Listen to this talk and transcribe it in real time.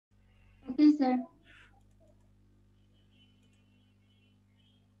Okay, sir.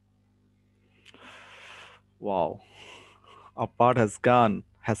 Wow, a part has gone,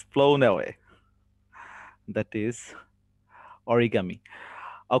 has flown away. That is origami.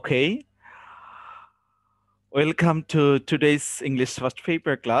 Okay, welcome to today's English first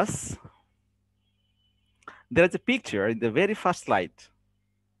paper class. There is a picture in the very first slide.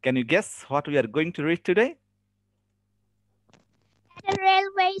 Can you guess what we are going to read today? At a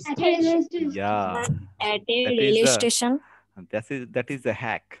railway At a railway station. station. Yeah, At a that is railway a station. that is a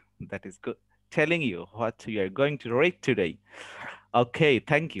hack. That is good. Telling you what we are going to read today. Okay,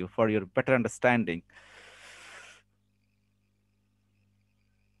 thank you for your better understanding.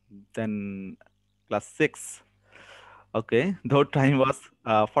 Then class 6. Okay, though time was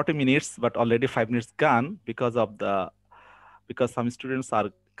 40 minutes, but already 5 minutes gone because some students are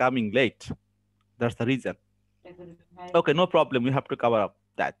coming late. That's the reason. Okay, no problem. We have to cover up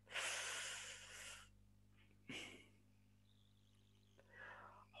that.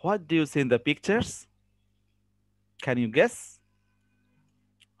 What do you see in the pictures? Can you guess?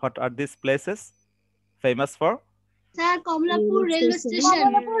 What are these places famous for? Sir, Komlapur Railway railway station.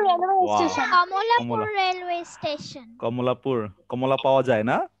 station. Komolapur railway Wow, station. Komolapur Komala, railway station. Komolapur. Komala পাওয়া যায়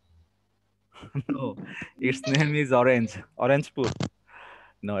না? No, its name is Orange. Orangepur.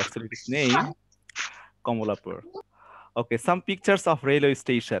 No, actually its name Komolapur. Okay, some pictures of railway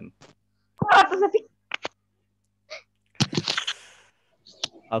station.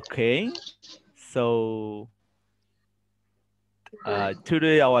 Okay, so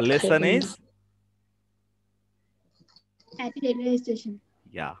today our lesson is At a railway station.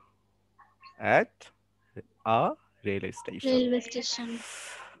 yeah at a railway station. Railway station.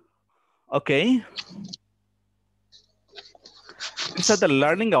 Okay, these are the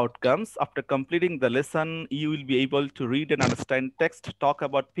learning outcomes. After completing the lesson, you will be able to read and understand text, talk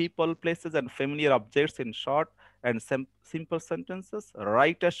about people, places, and familiar objects in short and simple sentences.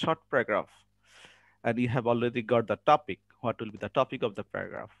 Write a short paragraph. And you have already got the topic. What will be the topic of the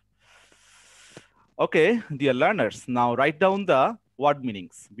paragraph? Okay, dear learners, now write down the word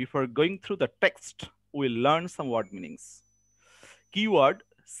meanings. Before going through the text, we'll learn some word meanings. Keyword,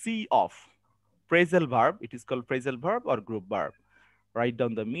 see of. Phrasal verb, it is called phrasal verb or group verb. Write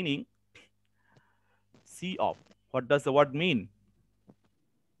down the meaning. See of. What does the word mean?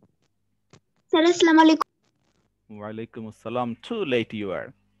 Sir, Assalamualaikum. Walaikum assalam. Too late you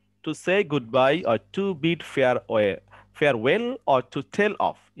are. To say goodbye or to bid farewell or to tell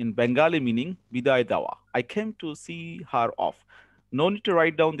off. In Bengali meaning biday dawa. I came to see her off. No need to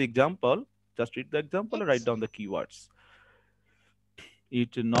write down the example. Just read the example and write down the keywords.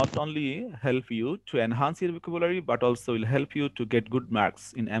 It will not only help you to enhance your vocabulary, but also will help you to get good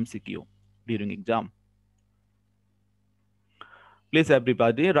marks in MCQ during exam. Please,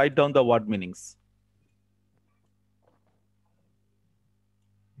 everybody, write down the word meanings.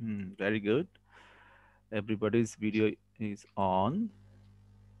 Very good. Everybody's video is on.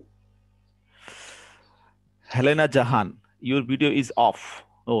 Helena Jahan, your video is off.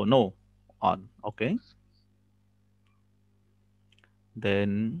 Oh, no, on. Okay.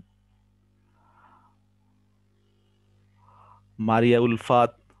 Then Maria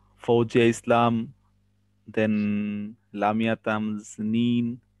Ulfat, Fawzia Islam, then Lamia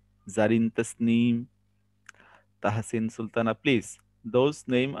Tamzneen, Zarin Tasneem, Tahsin Sultana. Please, those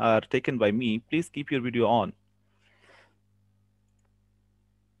names are taken by me. Please keep your video on.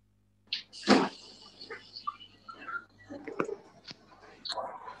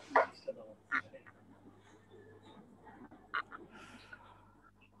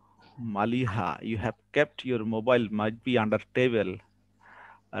 Maliha, you have kept your mobile, might be under table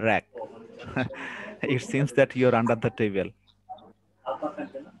rack. It seems that you're under the table.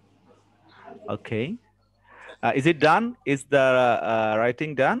 Okay. Is it done? Is the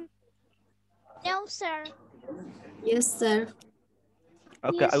writing done? No, sir. Yes, sir.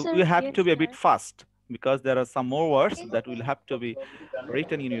 Okay, Yes, sir. you have Yes, to be a bit sir. fast because there are some more words that will have to be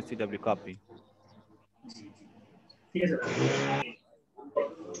written in your CW copy.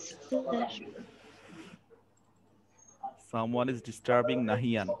 Someone is disturbing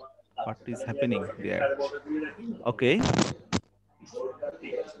Nahian. What is happening there? Okay.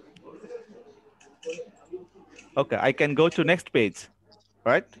 Okay, I can go to next page,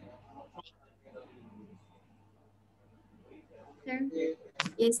 right? Sir.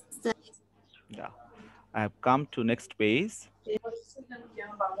 Yes, sir. Yeah, I have come to next page.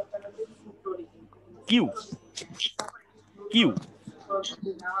 Q. Q.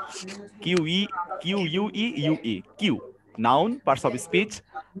 Q-U-E-U-E. Q. Noun, parts of speech.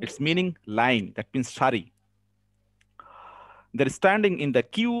 Its meaning line. That means shari. They're standing in the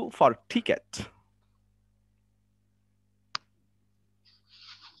queue for ticket.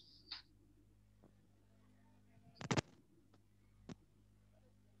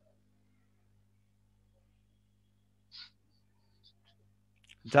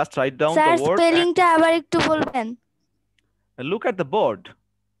 Just write down the word. স্পেলিংটা আবার একটু বলবেন? Look at the board.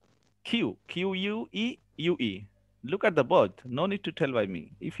 Q, Q-U-E, U-E. Look at the board. No need to tell by me.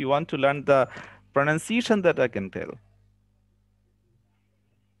 If you want to learn the pronunciation, that I can tell.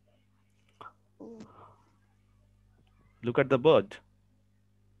 Look at the board.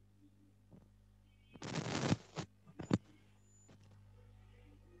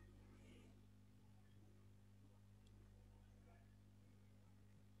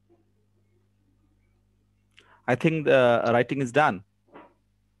 I think the writing is done.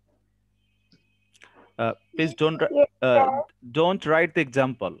 Please don't write the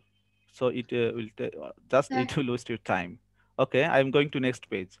example. So it will just Sir. it will waste your time. Okay, I am going to next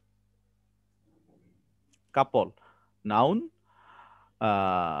page. Couple, noun,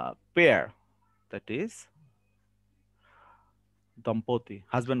 pair, that is dampoti,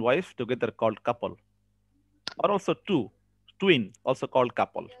 husband wife together called couple, or also twin, also called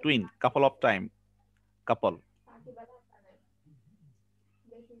couple, twin, couple of time, couple.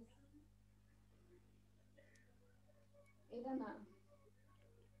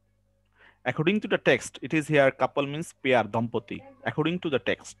 According to the text, it is here couple means pair, dampoti. According to the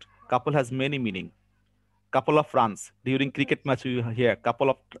text, couple has many meaning. Couple of runs. During cricket match, you hear couple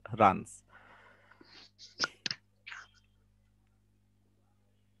of runs.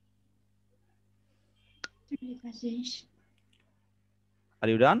 Are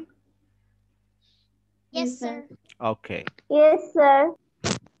you done? Yes, Yes, sir. sir. Okay. Yes, sir.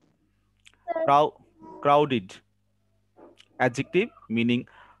 Crowded. Adjective meaning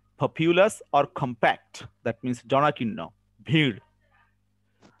populous or compact. That means janakinno, bhir.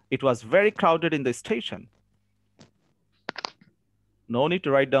 It was very crowded in the station. No need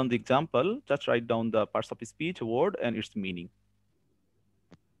to write down the example. Just write down the parts of speech, word, and its meaning.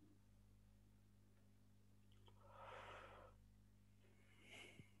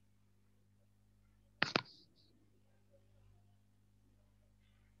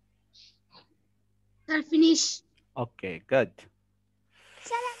 Sir, finish. Okay, good.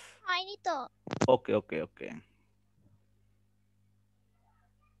 Sir হয়নি তো। Okay.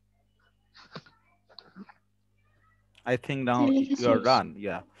 I think now you are done.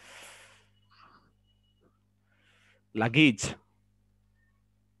 Yeah. Luggage.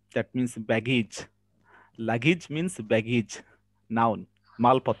 That means baggage. Luggage means baggage. Noun.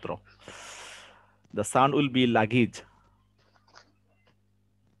 Malpatro. The sound will be luggage.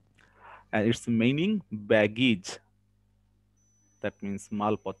 And its meaning baggage. That means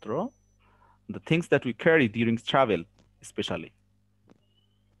malpatro. The things that we carry during travel, especially.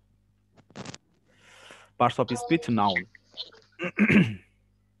 Parts of speech, noun.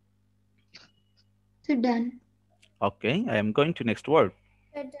 So done. Okay, I am going to next word.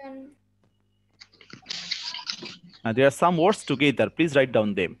 There are some words together. Please write down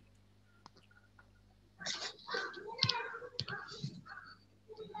them.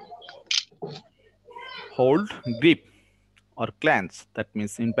 Hold, grip, or clench. That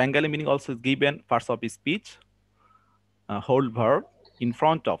means in Bengali meaning also is given parts of speech. Hold verb in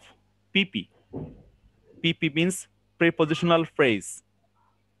front of. PP. PP means prepositional phrase.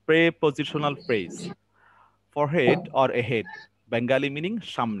 Prepositional phrase. Forehead or ahead. Bengali meaning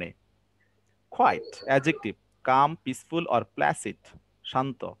shamne. Quiet. Adjective. Calm, peaceful, or placid.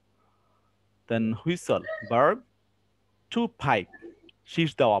 Shanto. Then whistle. Verb. To pipe.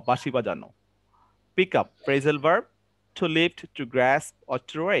 Shish dawa, bashi bajano. Pick up. Phrasal verb. To lift, to grasp, or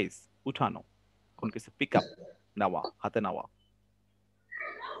to raise. Uthano. কোন কিছু pick up. Nawa. Hate nawa.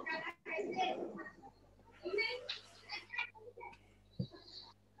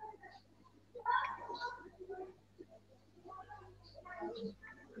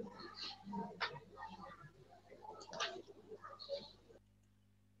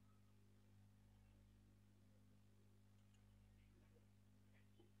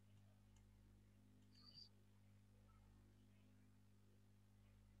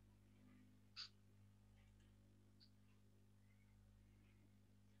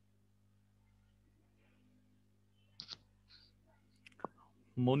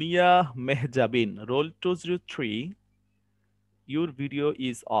 Munia Mehjabin, roll 203. Your video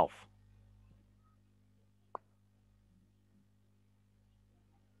is off.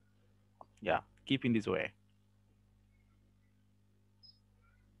 Yeah, keep in this way.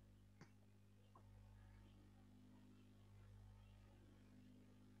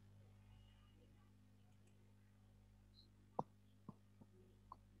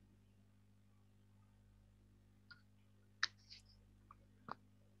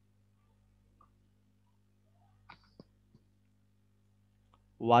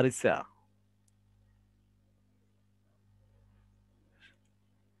 Warisa.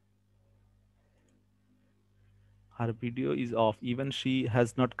 Her video is off. Even she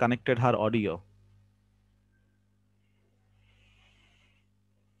has not connected her audio.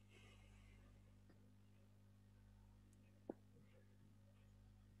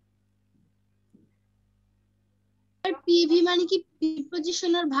 PV মানে কি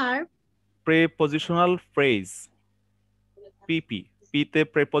prepositional verb? Prepositional phrase. PP. P তে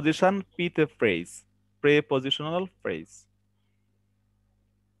preposition, P তে phrase. Prepositional phrase.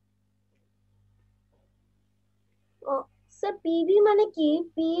 Sir, PV মানে কি?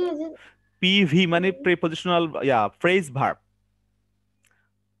 P is PV মানে prepositional phrase verb.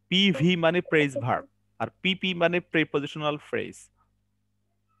 PV মানে phrase verb. আর PP মানে prepositional phrase.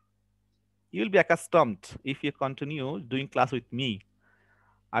 You'll be accustomed if you continue doing class with me.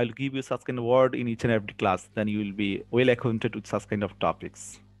 I'll give you such kind of word in each and every class. Then you will be well acquainted with such kind of topics,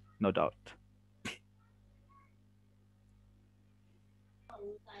 no doubt.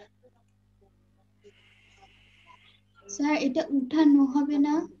 Sir এটা উঠানো হবে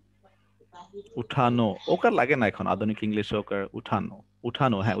না? উঠানো ওকার লাগে না এখন আধুনিক ইংলিশে ওকার উঠানো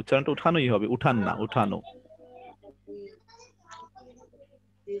উঠানো হ্যাঁ উচ্চারণটা উঠানোই হবে উঠান না উঠানো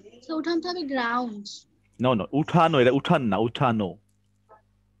So উঠানতে হবে ground. নো নো উঠানো এটা উঠান না উঠানো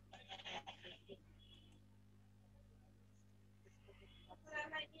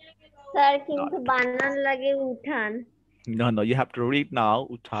স্যার কিন্তু বানান লাগে উঠান। no no you have to read now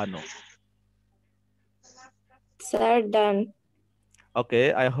উঠানো Sir, done. okay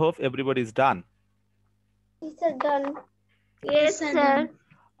I hope everybody is done Yes, sir, done. Yes, sir.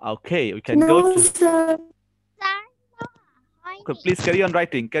 okay we can go to sir. Sir okay, please carry on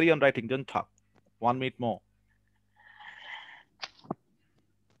writing don't talk 1 minute more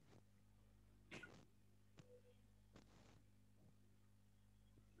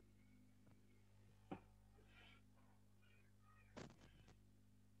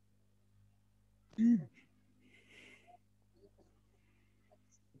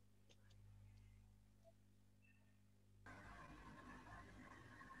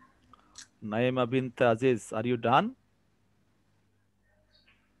Naima bint Aziz, are you done?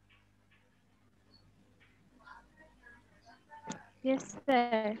 Yes,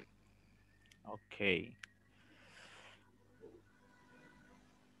 sir. Okay.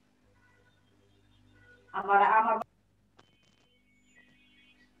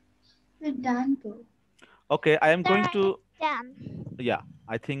 We're done to. Okay, I am going to done. yeah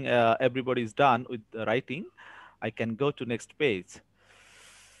I think everybody is done with the writing I can go to next page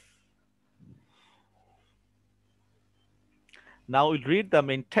now we'll read the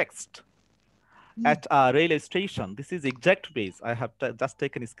main text at a railway station this is exact page I have just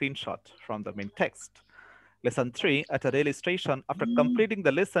taken a screenshot from the main text lesson 3 at a railway station after completing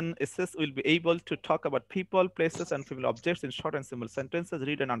the lesson SS will be able to talk about people places and people objects in short and simple sentences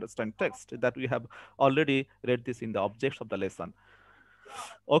read and understand text that we have already read this in the objects of the lesson.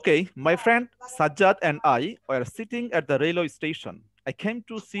 Okay, my friend Sajjad and I were sitting at the railway station. I came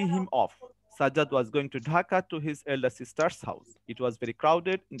to see him off. Sajjad was going to Dhaka to his elder sister's house. It was very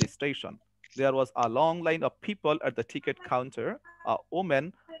crowded in the station. There was a long line of people at the ticket counter. A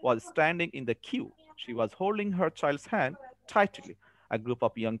woman was standing in the queue. She was holding her child's hand tightly. A group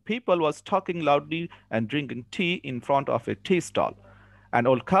of young people was talking loudly and drinking tea in front of a tea stall. An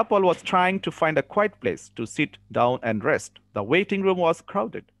old couple was trying to find a quiet place to sit down and rest. The waiting room was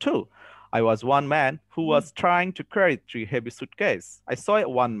crowded too. I was one man who was trying to carry 3 heavy suitcases. I saw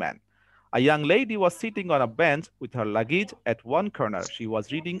one man. A young lady was sitting on a bench with her luggage at one corner. She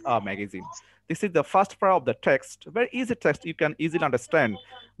was reading a magazine. This is the first part of the text. Very easy text. You can easily understand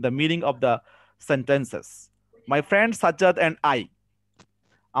the meaning of the sentences. My friend Sajjad and I.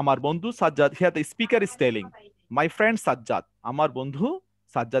 আমার বন্ধু Sajjad here the speaker is telling my friend Sajjad আমার বন্ধু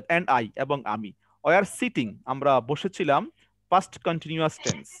Sajjad and I এবং আমি we are sitting আমরা বসেছিলাম past continuous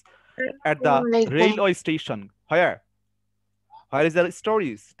tense at the railway station where is the story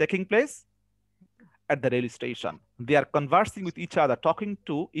is taking place at the railway station they are conversing with each other talking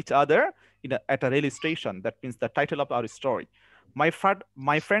to each other at a railway station that means the title of our story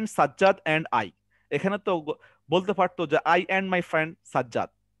my friend Sajjad and I এখানে তো বলতে পারতো যে I and my friend Sajjad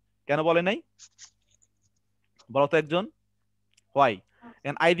কেন বলে নাই বলো তো একজন why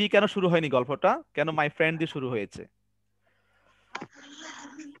and I দিয়ে কেন শুরু হয়নি গল্পটা কেন my friend দিয়ে শুরু হয়েছে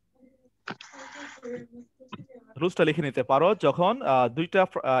রুলসটা লিখে নিতে পারো যখন দুইটা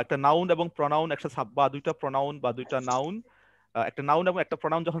একটা নাউন এবং প্রনাউন একটা বা দুইটা প্রনাউন বা দুইটা নাউন একটা নাউন এবং একটা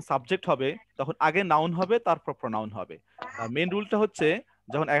প্রনাউন যখন সাবজেক্ট হবে তখন আগে নাউন হবে তারপর প্রনাউন হবে মেইন রুলটা হচ্ছে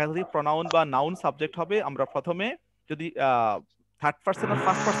যখন একাধিক প্রনাউন বা নাউন সাবজেক্ট হবে আমরা প্রথমে যদি থার্ড পার্সন আর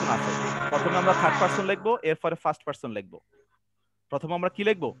ফার্স্ট পার্সন আসে, প্রথমে আমরা থার্ড পার্সন লিখবো, এরপরে ফার্স্ট পার্সন লিখবো। প্রথমে আমরা কি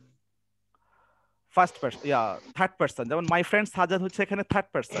লিখবো? First person, third person. যেমন মাই ফ্রেন্ড সাজাদ হচ্ছে এখানে থার্ড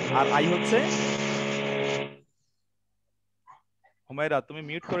পার্সন, আর আই হচ্ছে, হুমায়রা তুমি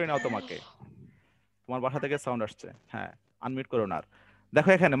মিউট করে নাও, তোমার বাসা থেকে সাউন্ড আসছে, হ্যাঁ আনমিউট করো না। দেখো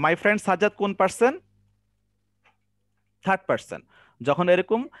এখানে মাই ফ্রেন্ড সাজাদ কোন পার্সন? Third person. যখন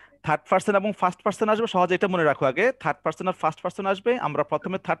এরকম থার্ড পার্সন এবং ফার্স্ট পার্সন আসবে, সহজে এটা মনে রাখো, আগে থার্ড পার্সন আর ফার্স্ট পার্সন আসবে, আমরা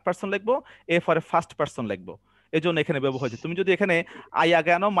প্রথমে থার্ড পার্সন লিখবো, এরপরে ফার্স্ট পার্সন লিখবো। এই জন্য এখানে ব্যবহার হয়েছে। তুমি যদি এখানে আই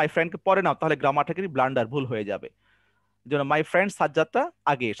আগে আনো, মাই ফ্রেন্ডকে পরে নাও, তাহলে গ্রামাটিক্যালি ব্লান্ডার, ভুল হয়ে যাবে। এই জন্য মাই ফ্রেন্ড সাজ্জাদটা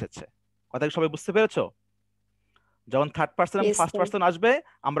আগে এসেছে। কথা কি সবাই বুঝতে পেরেছো? যখন থার্ড পার্সন এবং Yes, ফার্স্ট sir. পার্সন আসবে,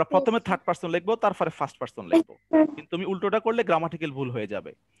 আমরা প্রথমে থার্ড পার্সন লিখবো, তারপরে ফার্স্ট পার্সন লিখবো। কিন্তু তুমি উল্টোটা করলে গ্রামাটিক্যাল ভুল হয়ে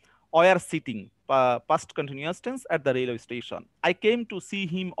যাবে। Were sitting, past continuous tense, at the railway station. I came to see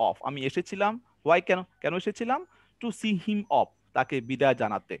him of, আমি এসেছিলাম। হোয়াই, কেন কেন এসেছিলাম? টু সি হিম অফ, তাকে বিদায়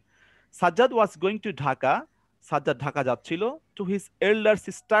জানাতে। Sajjad was going to Dhaka, Sajjad Dhaka যাচ্ছিল। To his এল্ডার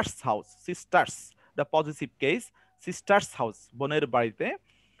sisters house, sisters the positive case, sisters house বোনের বাড়িতে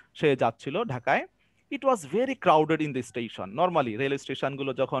সে যাচ্ছিল ঢাকায়। ইট was very crowded in the station. Normally rail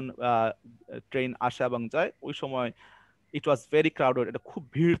স্টেশনগুলো যখন ট্রেন আসে এবং যায়, ওই সময় ইট ওয়াজ ভেরি ক্রাউডেড, এটা খুব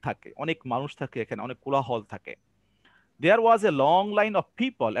ভিড় থাকে, অনেক মানুষ থাকে এখানে, অনেক কোলাহল থাকে। দেয়ার ওয়াজ a long line of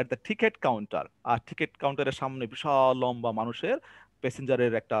people at the ticket counter, R ticket কাউন্টারের সামনে বিশাল লম্বা মানুষের,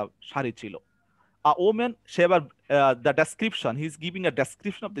 প্যাসেঞ্জারের একটা সারি ছিল। A woman, সে এবার the description, he is giving a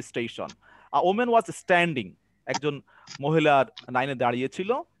description of the station. A woman was standing, একজন মহিলার লাইনে দাঁড়িয়ে ছিল।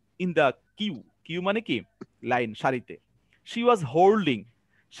 In the queue, queue মানে কি? লাইন, সারিতে। She was holding,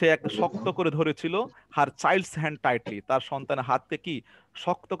 সে একটা শক্ত করে ধরেছিল, her child's hand tightly, তার সন্তানের হাতকে কি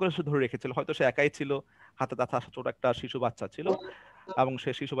শক্ত করে সে ধরে রেখেছিল। হয়তো সে একাই ছিল, হাতে তার ছোট একটা শিশু বাচ্চা ছিল, এবং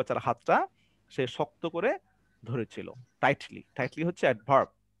সে শিশু বাচ্চার হাতটা সে শক্ত করে ধরেছিল। টাইটলি, টাইটলি হচ্ছে adverb.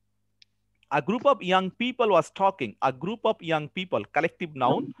 A group of young people was talking. A group of young people, collective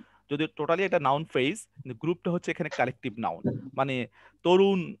noun, যদি টোটালি এটা নাউন ফ্রেজ, কিন্তু গ্রুপটা হচ্ছে এখানে কালেকটিভ নাউন, মানে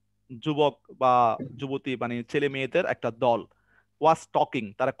তরুণ যুবক বা যুবতী, মানে ছেলে মেয়েদের একটা দল। ওয়াজ টকিং,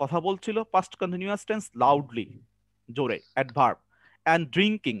 তারা কথা বলছিল, পাস্ট কন্টিনিউয়াস টেন্স, লাউডলি, জোরে, অ্যাডভার্ব। অ্যান্ড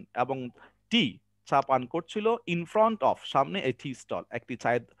ড্রিঙ্কিং, এবং টি, চা পান করছিল। ইন ফ্রন্ট অফ, সামনে, এ টি স্টল, একটি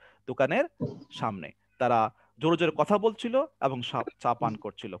চায়ের দোকানের সামনে তারা জোরে জোরে কথা বলছিল এবং চা পান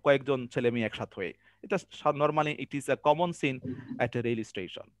করছিল, কয়েকজন ছেলে মেয়ে একসাথে হয়ে। এটা normally it is a common scene at A rail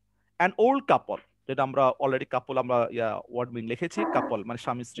station. An old কাপল, যেটা আমরা অলরেডি কাপল আমরা ওয়ার্ড মিন লিখেছি, কাপল মানে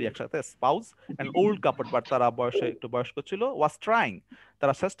স্বামী স্ত্রী একসাথে, spouse. An old couple, but তারা বয়সে একটু বয়স্ক ছিল। ওয়াজ ট্রাইং,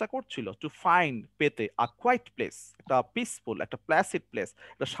 তারা চেষ্টা করছিল, টু ফাইন্ড, পেতে, আ কোয়াইট প্লেস, একটা পিসফুল, একটা প্ল্যাসিড প্লেস,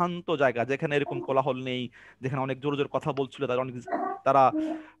 একটা শান্ত জায়গা, যেখানে এরকম কোলাহল নেই, যেখানে অনেক জোরে জোরে কথা বলছিল, তারা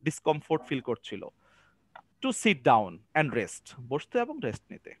ডিসকমফোর্ট ফিল করছিল। Two sit down and rest, বসতে এবং রেস্ট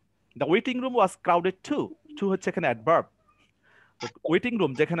নিতে। The waiting room was crowded two, two হচ্ছে এখানে অ্যাডভার্ব। তো ওয়েটিং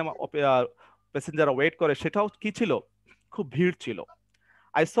রুম, যেখানে প্যাসেঞ্জার ওয়েট করে, সেটাও কি ছিল? খুব ভিড় ছিল।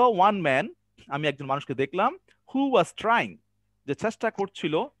 আই স ওয়ান ম্যান, আমি একজন মানুষকে দেখলাম, হু ওয়াজ ট্রাইং, যে চেষ্টা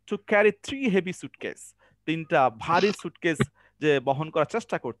করছিল, টু ক্যারি 3 হেভি সুটকেস, 3টা ভারী সুটকেস যে বহন করার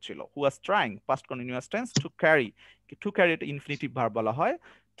চেষ্টা করছিল। হু was trying, past continuous tense, to carry, to carry এটা ইনফিনিটিভ ভার্ব বলা হয়।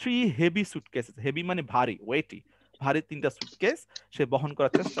 3 হেভি সুটকেস, হেভি মানে ভারী, ওয়েটি, ভারী 3টা সুটকেস সে বহন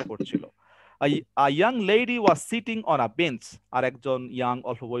করার চেষ্টা করছিল। A young lady was sitting on a bench, আর একজন ইয়াং,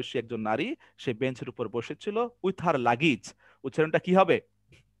 অল্প বয়সী একজন নারী, সে বেঞ্চের উপর বসেছিল। উইথ হার লাগেজ, উচ্চারণটা কি হবে?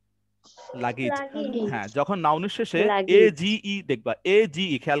 লাগেজ। হ্যাঁ, যখন নাউনের শেষে এ জি ই দেখবা, এ জি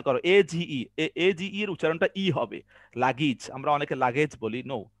ই, খেয়াল করো, এ জি ই, এ জি ই এর উচ্চারণটা ই হবে। লাগেজ, আমরা অনেকে লাগেজ বলি,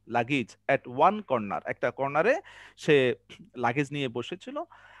 নো, লাগেজ। এট ওয়ান কর্নার, একটা কর্নারে সে লাগেজ নিয়ে বসেছিল।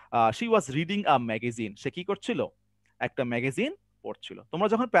 She was reading a magazine, সে কি করছিল? একটা ম্যাগাজিন পড়ছিল। তোমরা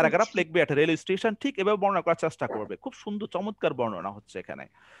যখন প্যারাগ্রাফ লিখবে একটা রেল স্টেশন, ঠিক এভাবে বর্ণনা করার চেষ্টা করবে। খুব সুন্দর চমৎকার বর্ণনা হচ্ছে এখানে।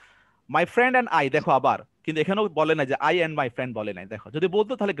 মাই ফ্রেন্ড অ্যান্ড আই, দেখো আবার, কিন্তু এখানেও বলে না যে আই অ্যান্ড মাই ফ্রেন্ড, বলে নাই। দেখো, যদি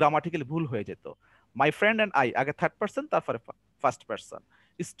বলতো তাহলে গ্রামাটিক্যালি ভুল হয়ে যেত। মাই ফ্রেন্ড অ্যান্ড আই, আগে থার্ড পার্সন, তারপরে ফার্স্ট পার্সন।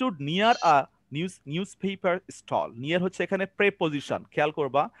 স্টুড নিয়ার আ নিউজ পেপার স্টল, নিয়ার হচ্ছে এখানে প্রেপোজিশন, খেয়াল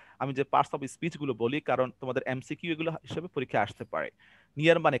করবা। আমি যে পার্টস অফ স্পিচ গুলো বলি, কারণ তোমাদের এমসিকিউ এগুলো হিসেবে পরীক্ষা আসতে পারে।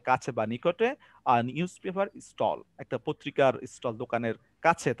 নিয়ার মানে কাছে বা নিকটে, আর নিউজ পেপার স্টল, একটা পত্রিকার স্টল, দোকানের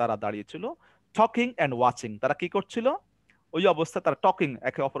কাছে তারা দাঁড়িয়েছিল। টকিং অ্যান্ড ওয়াচিং, তারা কি করছিল? ওই অবস্থা, তারা টকিং,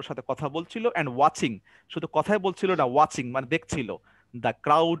 একে অপরের সাথে কথা বলছিল। অ্যান্ড ওয়াচিং, শুধু কথাই বলছিল না, ওয়াচিং মানে দেখছিল। The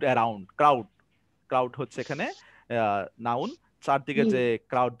crowd around, crowd, crowd হচ্ছে এখানে নাউন, চারদিকে যে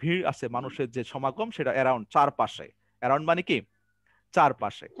ক্রাউড, ভিড় আছে, মানুষের যে সমাগম, সেটা অ্যারাউন্ড, চারপাশে। অ্যারাউন্ড মানে কি?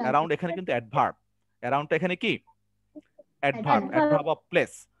 চারপাশে। অ্যারাউন্ড এখানে কিন্তু অ্যাডভার্ব, অ্যারাউন্ডটা এখানে কি? Adverb, adverb of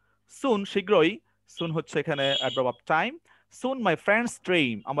place. সুন, শীঘ্রই, সুন হচ্ছে এখানে adverb of time. Soon my friend's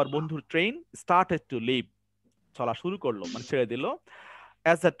train, আমার বন্ধুর ট্রেন started to leave. চলা শুরু করলো, মানে ছেড়ে দিল।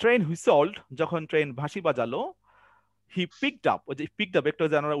 As the train whistled, যখন ট্রেন ভাসি বাজালো, he picked up, ওই যে picked up একটা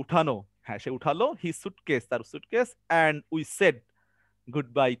জানারা উঠানো, হ্যাঁ সে উঠালো, his suitcase, তার suitcase, and we said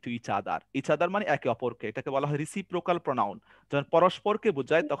goodbye to each other. Each other মানে একে অপরকে, এটাকে বলা হয় রিসিপ্রোকাল প্রনাউন। যখন পরস্পরকে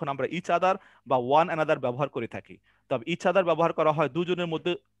বোঝায় তখন আমরা each other বা one another ব্যবহার করে থাকি। তবে each other ব্যবহার করা হয় দুজনের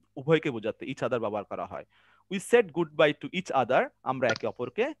মধ্যে, উভয়কে বোঝাতে each other ব্যবহার করা হয়। We said goodbye to each other, আমরা একে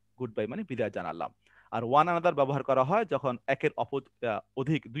অপরকে গুডবাই মানে বিদায় জানালাম। আর one another ব্যবহার করা হয় যখন একের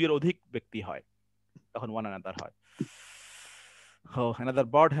অধিক, দুইয়ের অধিক ব্যক্তি হয়, তখন one another হয়। Oh, another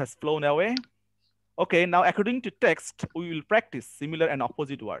bird has flown away. Okay, now according to text, we will practice similar and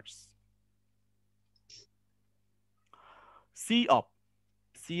opposite words. See up.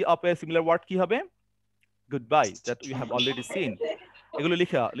 See up a similar word কি হবে? Goodbye, that we have already seen. এগুলো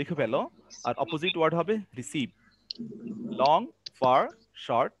লিখে ফেলো। আর opposite word হবে receive. Long, far,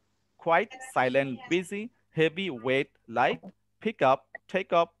 short, quiet, silent, busy, heavy, weight, light, pick up,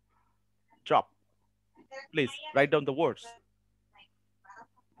 take up, drop. Please write down the words.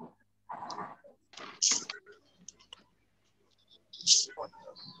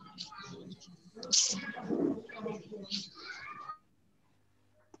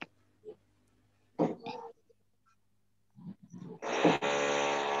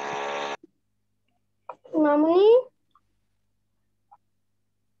 Mamuni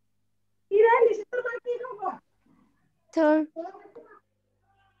Sir,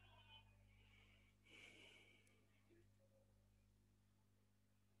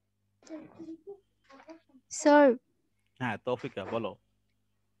 sir হ্যাঁ তৌফিকা বলো।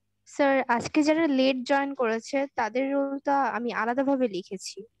 Sir আজকে যারা late join করেছে তাদের রোলটা আমি আলাদাভাবে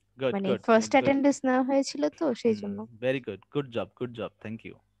লিখেছি, Good, মানে good, ফার্স্ট good. অ্যাটেন্ডেন্স নেওয়া হয়েছিল তো সেই জন্য। Very good. Good job. Good job. Thank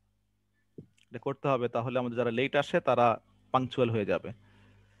you. এটা করতে হবে, তাহলে আমাদের যারা লেট আসে তারা পাংচুয়াল হয়ে যাবে।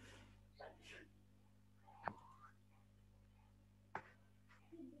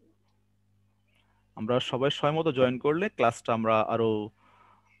 আমরা সবাই সময় মতো জয়েন করলে ক্লাসটা আমরা আরো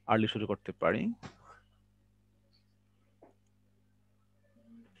আর্লি শুরু করতে পারি।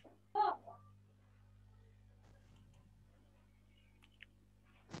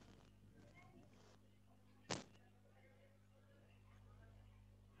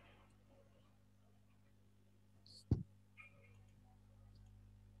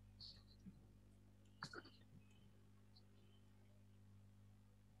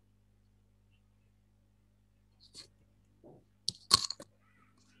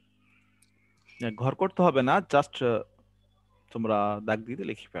 ঘর করতে হবে না, জাস্ট তোমরা দাগ দিতে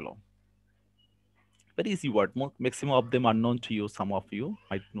লিখে ফেলো। Very easy word. Maximum of them are known to you. Some of you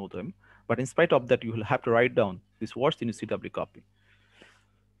might know them, but in spite of that, you will have to write down these words in your CW copy.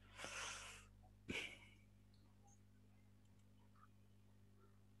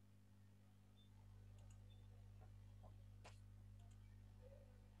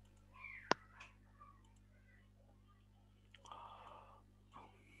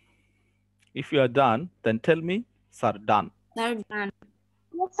 If you are done, then tell me, sir, done. Sir, done.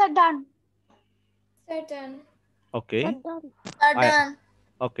 Yes, sir, done. Sir, done. Okay. Sir, done. Sir, I- done.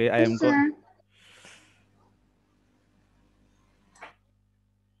 Okay, I am going.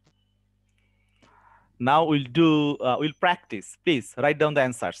 Now we'll practice. Please write down the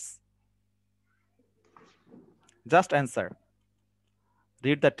answers. Just answer.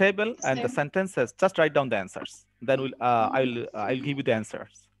 Read the table and the sentences. Just write down the answers. Then I'll give you the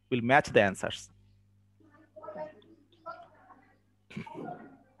answers. We'll match the answers.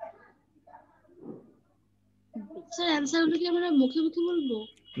 Sir অ্যান্সারগুলো কি আমরা মুখে মুখে বলবো?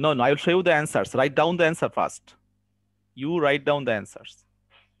 No, I will show you the answers. Write down the answer first. You write down the answers.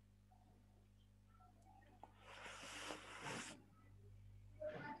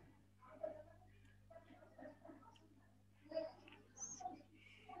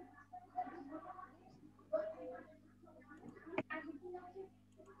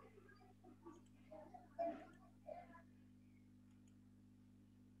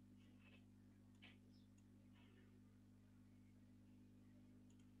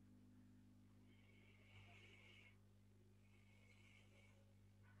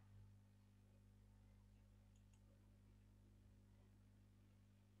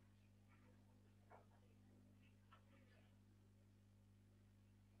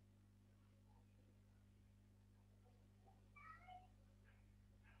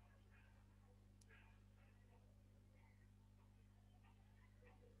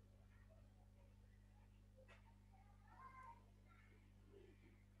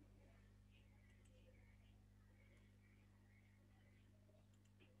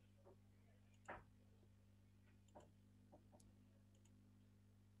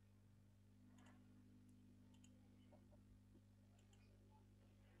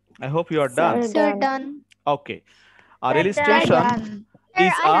 I hope you are done. Sir, done. Okay. A Sir, rail done. station Sir,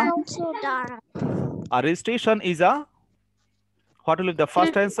 is I also done. a rail station is a, what will be the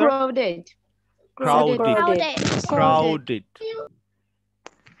first answer? Crowded. Crowded. Crowded. Crowded.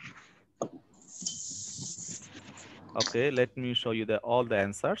 Okay, let me show you all the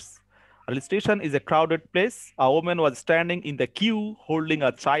answers. A rail station is a crowded place. A woman was standing in the queue holding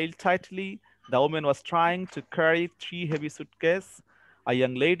a child tightly. The woman was trying to carry 3 heavy suitcases. A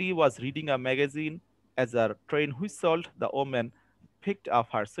young lady was reading a magazine. As a train whistled, the woman picked up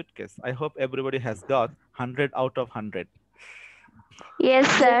her suitcase. I hope everybody has got 100 out of 100. Yes,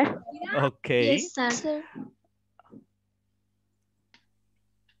 sir. Okay. Yes, sir. Sir.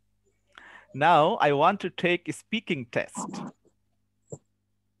 Now I want to take a speaking test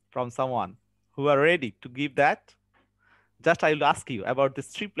from someone who are ready to give that. Just I will ask you about these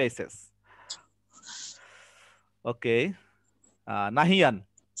 3 places. Okay. Nahian,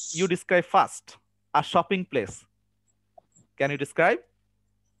 you describe first a shopping place. Can you describe?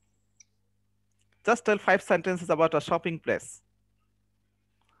 Just tell 5 sentences about a shopping place.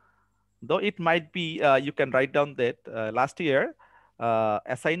 Though it might be, you can write down that last year,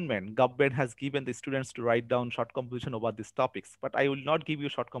 assignment, government has given the students to write down short composition about these topics. But I will not give you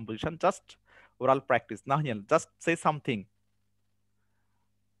short composition, just oral practice. Nahian, just say something.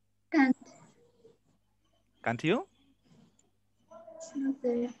 Can't you? No,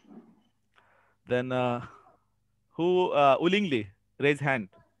 sir. Then who willingly raise hand?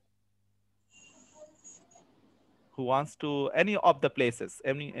 Who wants to any of the places,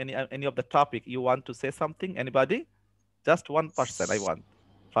 any of the topic you want to say something? Anybody? Just one person I want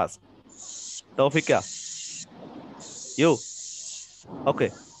first. Taufika, you. Okay.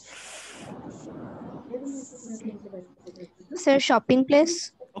 Sir, shopping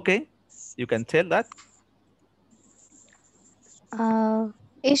place. Okay. You can tell that.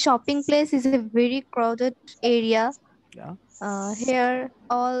 A shopping place is a very crowded area. Yeah. Here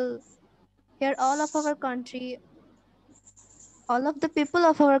all of our country, all of the people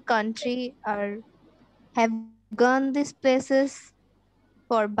of our country have gone these places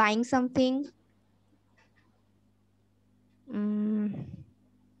for buying something. Mm,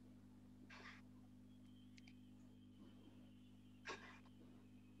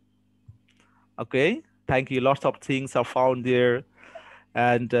 Okay. Thank you. Lots of things are found there.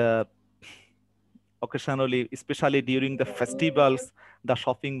 And occasionally, especially during the festivals, the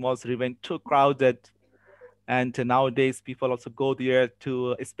shopping malls remain too crowded. And nowadays, people also go there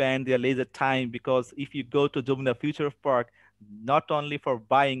to spend their leisure time, because if you go to Jumna Future Park, not only for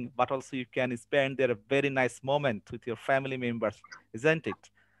buying, but also you can spend there a very nice moment with your family members, isn't it?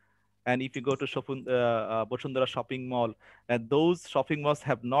 And if you go to Bosundara shopping mall, those shopping malls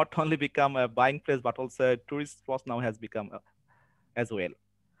have not only become a buying place, but also a tourist spot now has become as well.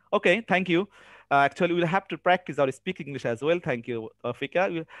 Okay, thank you. Actually, we'll have to practice our speaking English as well. Thank you,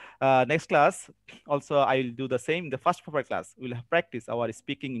 Fika. Next class, also I will do the same. The first paper class, we'll have practice our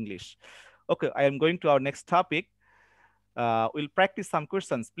speaking English. Okay, I am going to our next topic. We'll practice some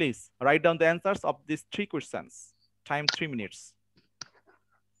questions. Please write down the answers of these 3 questions. Time 3 minutes.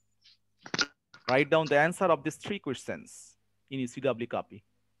 Write down the answer of these 3 questions in your CW copy.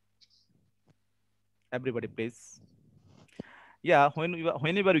 Everybody, please. Yeah,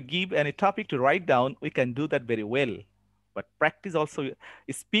 whenever you give any topic to write down, we can do that very well. But practice also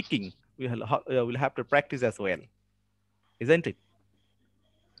speaking, we'll have to practice as well, isn't it?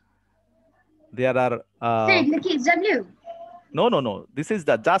 There are Say, look, it's W. no. This is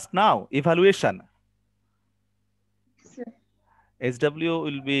the just now evaluation. Sir. SW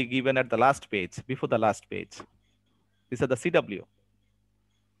will be given at the last page, before the last page. These are the CW.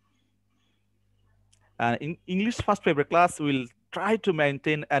 And in English first paper class, we'll try to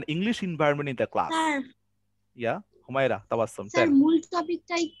maintain an English environment in the class. Sir. Yeah, Humaira, Tabassum, sir tell. মূল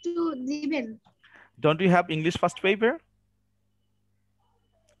টপিকটা একটু দিবেন Don't you have English first paper?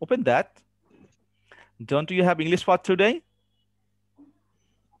 Open that. Don't you have English for today?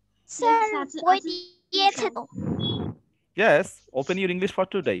 Sir, বই দিয়েছে তো। Yes, open your English for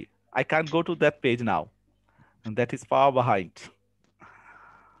today. I can't go to that page now. And that is far behind.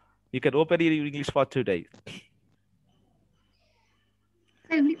 You can open your English for today.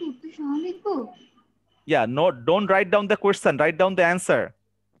 Yeah, no, don't write down the question. Write down the answer.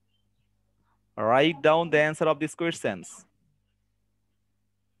 Write down the answer of these questions.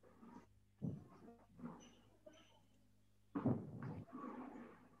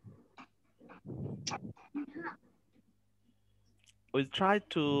 We'll try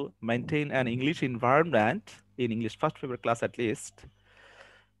to maintain an English environment in English first paper class at least.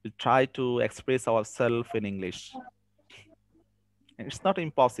 We'll try to express ourselves in English. It's not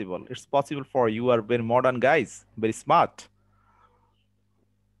impossible. It's possible for you. Are very modern guys, very smart.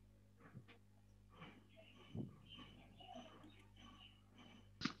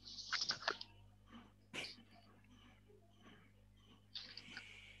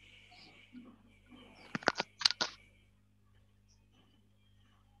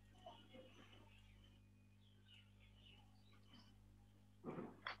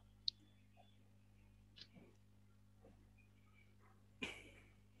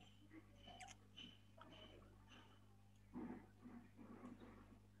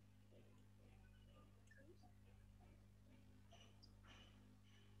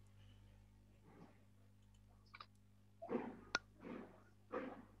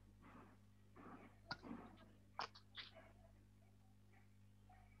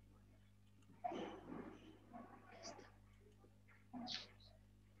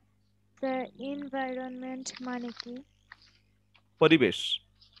 Sir, environment মানে কি? পরিবেশ,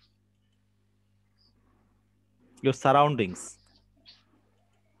 your surroundings.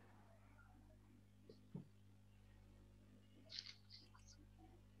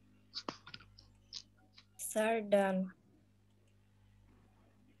 Sir, done.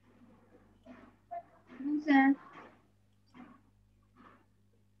 Sir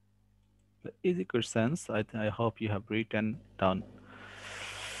The easy questions. I hope you have written down.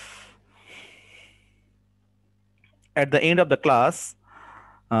 At the end of the class,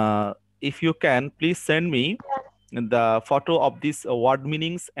 if you can, please send me the photo of these word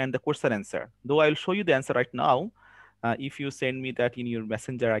meanings and the question answer. Though I will show you the answer right now, if you send me that in your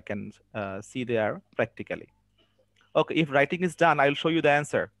messenger, I can see there practically. Okay, if writing is done, I will show you the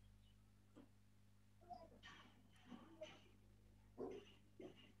answer.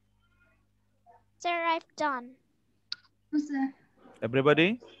 Sir, I've done. Sir Everybody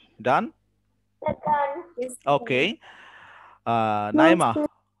done? Yes, Okay. Naima,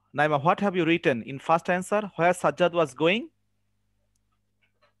 Naima, what have you written in first answer? Where Sajjad was going?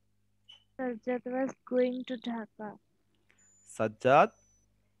 Sajjad was going to Dhaka. Sajjad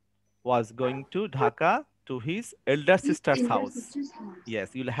was going to Dhaka to his elder sister's house. Yes,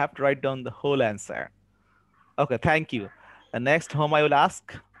 you'll have to write down the whole answer. Okay, thank you. The next whom I will ask.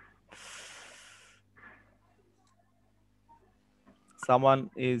 Someone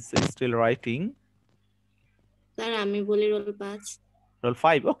is still writing. Sir, আমি বলি roll 5. Roll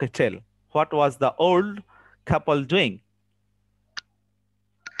 5. Okay, tell. What was the old couple doing?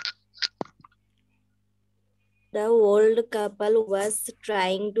 The old couple was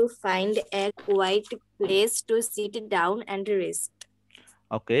trying to find a quiet place to sit down and rest.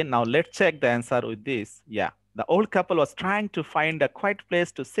 Okay, now let's check the answer with this. Yeah, the old couple was trying to find a quiet place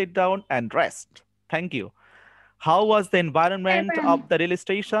to sit down and rest. Thank you. How was the environment of the rail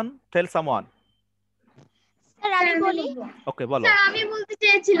station? Tell someone. Sir, আমি বলি? Okay, bolo. Sir আমি বলতে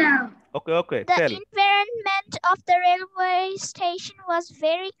চেয়েছিলাম Okay, okay, The tell. environment of the railway station was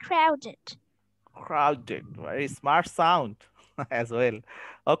very crowded. Crowded. Very smart sound as well.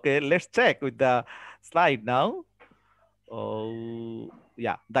 Okay, let's check with the slide now. Oh,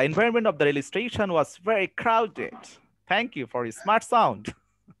 yeah. The environment of the rail station was very crowded. Thank you for your smart sound.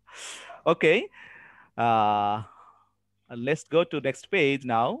 Okay. Let's go to next page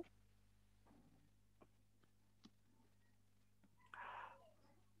now.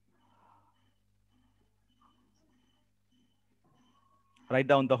 Write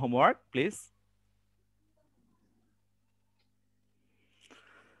down the homework, please.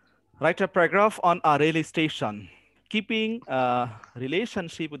 Write a paragraph on a railway station. Keeping a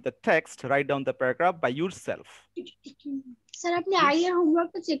relationship with the text, write down the paragraph by yourself. Sir আপনি আইয়ের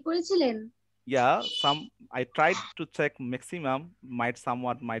হোমওয়ার্কটা check করেছিলেন? Yeah, I tried to check maximum,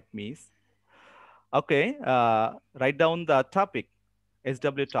 somewhat might miss. Okay, write down the topic,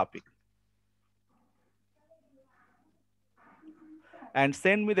 SW topic. And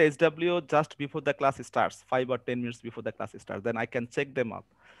send me the SW just before the class starts, 5 or 10 minutes before the class starts. Then I can check them up.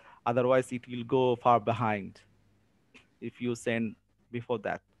 Otherwise, it will go far behind if you send before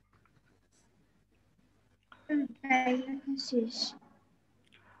that. শেষ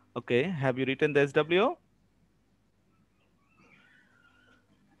Okay, have you written the SW?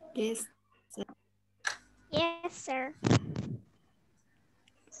 Yes, sir. Yes, sir.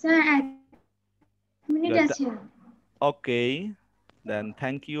 Sir 1 minute You're আছে Okay, then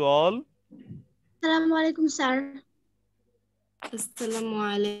thank you all. আসসালামু আলাইকুম sir. Assalamu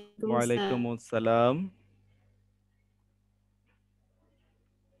alaikum, Wa sir. alaikum assalam.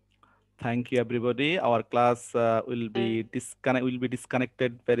 Thank you, everybody. Our class will be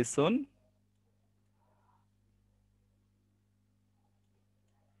disconnected very soon.